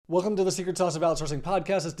Welcome to the Secret Sauce of Outsourcing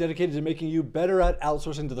podcast. It's dedicated to making you better at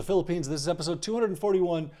outsourcing to the Philippines. This is episode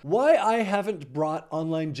 241, Why I Haven't Brought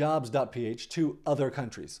OnlineJobs.ph to Other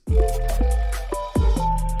Countries.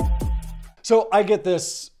 So I get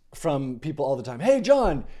this from people all the time. Hey,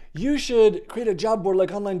 John, you should create a job board like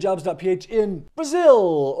OnlineJobs.ph in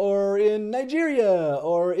Brazil or in Nigeria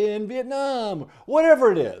or in Vietnam,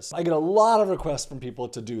 whatever it is. I get a lot of requests from people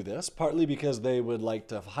to do this, partly because they would like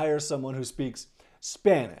to hire someone who speaks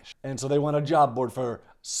Spanish. And so they want a job board for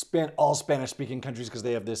all Spanish-speaking countries because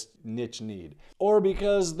they have this niche need. Or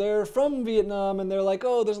because they're from Vietnam and they're like,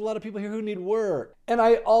 oh, there's a lot of people here who need work. And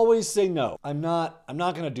I always say no, I'm not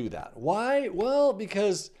going to do that. Why? Well,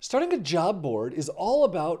 because starting a job board is all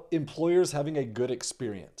about employers having a good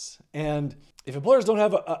experience. And if employers don't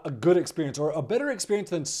have a good experience or a better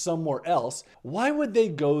experience than somewhere else, why would they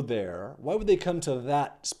go there? Why would they come to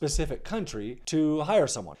that specific country to hire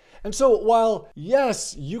someone? And so while,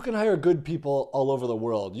 yes, you can hire good people all over the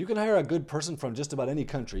world, you can hire a good person from just about any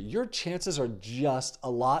country, your chances are just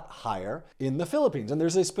a lot higher in the Philippines. And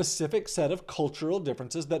there's a specific set of cultural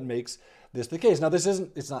differences that makes this the case. Now,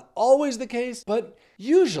 it's not always the case, but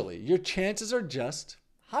usually your chances are just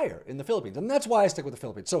higher in the Philippines. And that's why I stick with the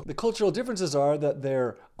Philippines. So the cultural differences are that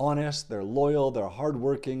they're honest, they're loyal, they're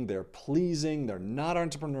hardworking, they're pleasing, they're not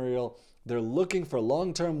entrepreneurial, they're looking for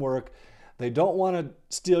long-term work. They don't want to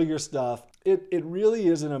steal your stuff. It really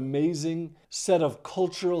is an amazing set of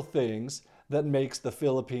cultural things that makes the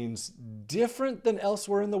Philippines different than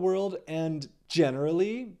elsewhere in the world and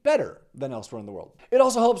generally better than elsewhere in the world. It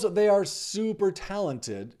also helps that they are super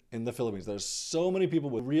talented in the Philippines. There's so many people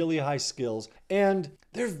with really high skills and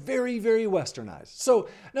they're very, very westernized. So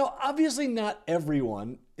now, obviously not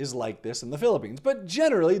everyone is like this in the Philippines, but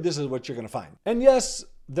generally this is what you're going to find. And yes,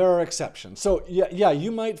 there are exceptions. So yeah, you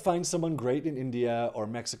might find someone great in India or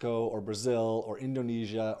Mexico or Brazil or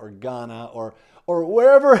Indonesia or Ghana or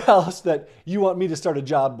wherever else that you want me to start a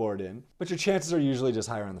job board in, but your chances are usually just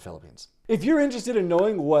higher in the Philippines. If you're interested in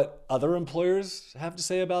knowing what other employers have to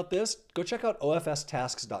say about this, go check out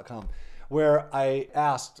ofstasks.com, where I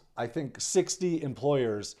asked, I think, 60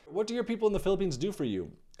 employers, what do your people in the Philippines do for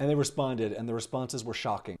you? And they responded, and the responses were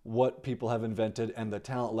shocking. What people have invented and the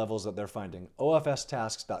talent levels that they're finding.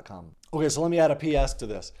 ofstasks.com. Okay, so let me add a PS to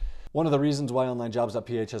this. One of the reasons why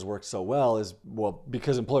OnlineJobs.ph has worked so well is, well,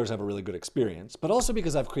 because employers have a really good experience, but also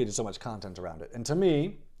because I've created so much content around it. And to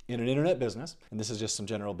me, in an internet business, and this is just some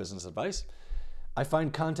general business advice, I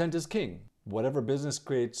find content is king. Whatever business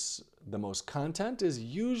creates the most content is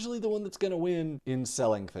usually the one that's going to win in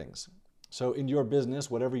selling things. So in your business,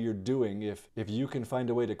 whatever you're doing, if you can find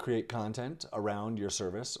a way to create content around your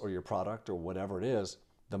service or your product or whatever it is,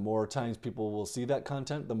 the more times people will see that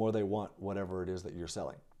content, the more they want whatever it is that you're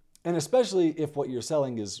selling. And especially if what you're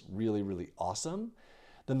selling is really, really awesome,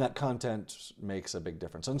 then that content makes a big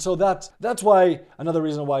difference. And so that's why another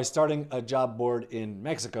reason why starting a job board in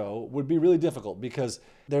Mexico would be really difficult, because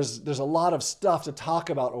there's a lot of stuff to talk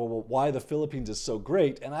about or why the Philippines is so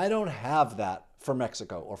great, and I don't have that for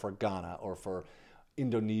Mexico or for Ghana or for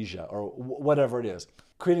Indonesia or whatever it is.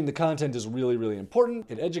 Creating the content is really, really important.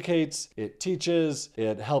 It educates, it teaches,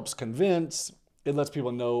 it helps convince, it lets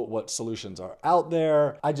people know what solutions are out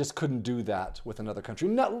there. I just couldn't do that with another country,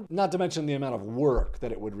 not to mention the amount of work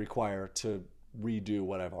that it would require to redo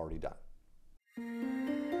what I've already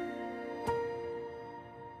done.